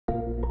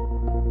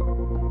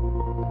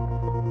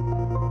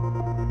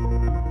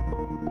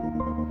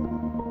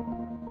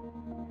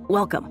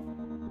Welcome.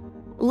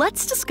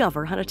 Let's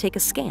discover how to take a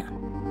scan.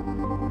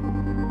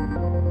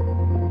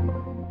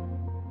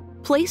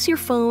 Place your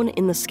phone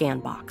in the scan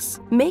box.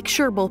 Make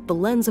sure both the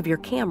lens of your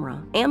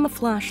camera and the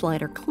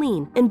flashlight are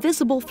clean and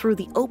visible through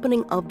the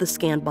opening of the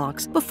scan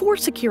box before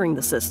securing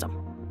the system.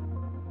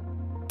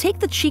 Take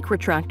the cheek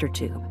retractor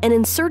tube and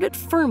insert it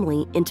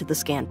firmly into the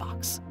scan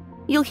box.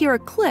 You'll hear a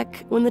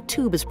click when the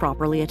tube is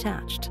properly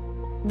attached.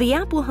 The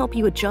app will help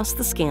you adjust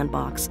the scan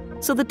box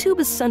so the tube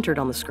is centered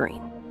on the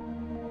screen.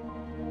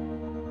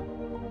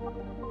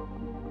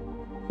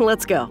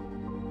 Let's go.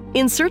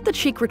 Insert the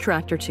cheek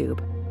retractor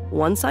tube,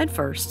 one side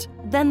first,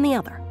 then the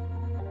other.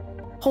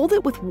 Hold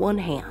it with one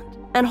hand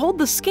and hold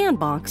the scan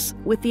box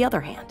with the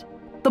other hand.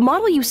 The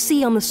model you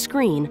see on the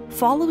screen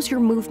follows your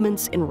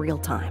movements in real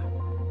time.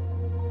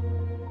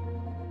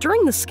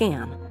 During the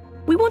scan,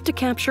 we want to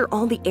capture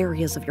all the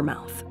areas of your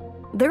mouth.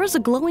 There is a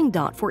glowing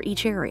dot for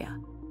each area.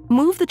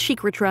 Move the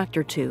cheek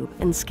retractor tube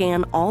and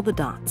scan all the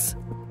dots.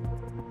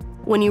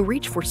 When you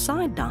reach for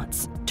side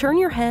dots, turn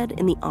your head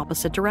in the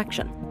opposite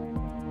direction.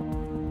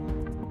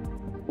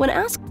 When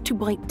asked to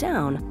bite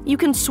down, you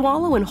can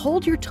swallow and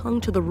hold your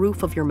tongue to the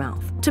roof of your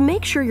mouth to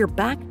make sure your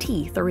back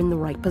teeth are in the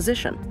right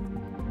position.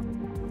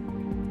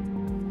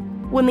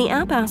 When the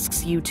app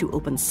asks you to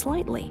open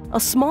slightly, a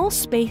small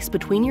space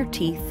between your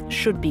teeth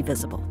should be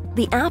visible.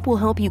 The app will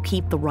help you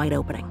keep the right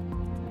opening.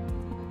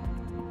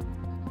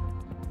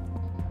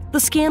 The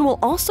scan will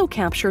also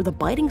capture the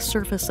biting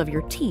surface of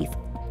your teeth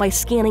by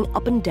scanning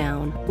up and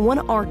down, one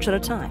arch at a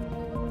time.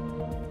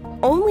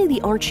 Only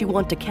the arch you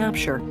want to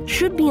capture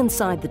should be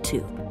inside the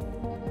tube.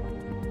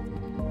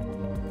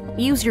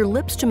 Use your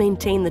lips to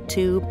maintain the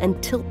tube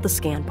and tilt the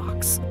scan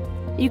box.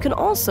 You can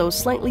also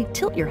slightly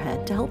tilt your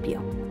head to help you.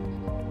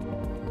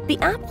 The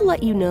app will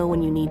let you know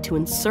when you need to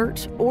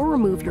insert or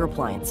remove your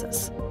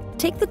appliances.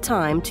 Take the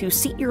time to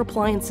seat your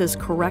appliances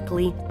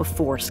correctly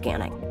before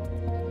scanning.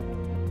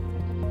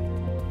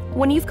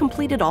 When you've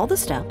completed all the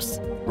steps,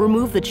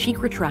 remove the cheek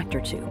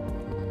retractor tube.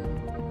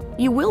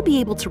 You will be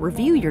able to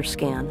review your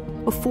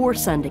scan before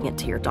sending it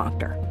to your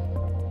doctor.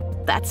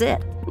 That's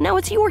it. Now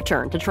it's your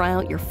turn to try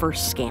out your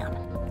first scan.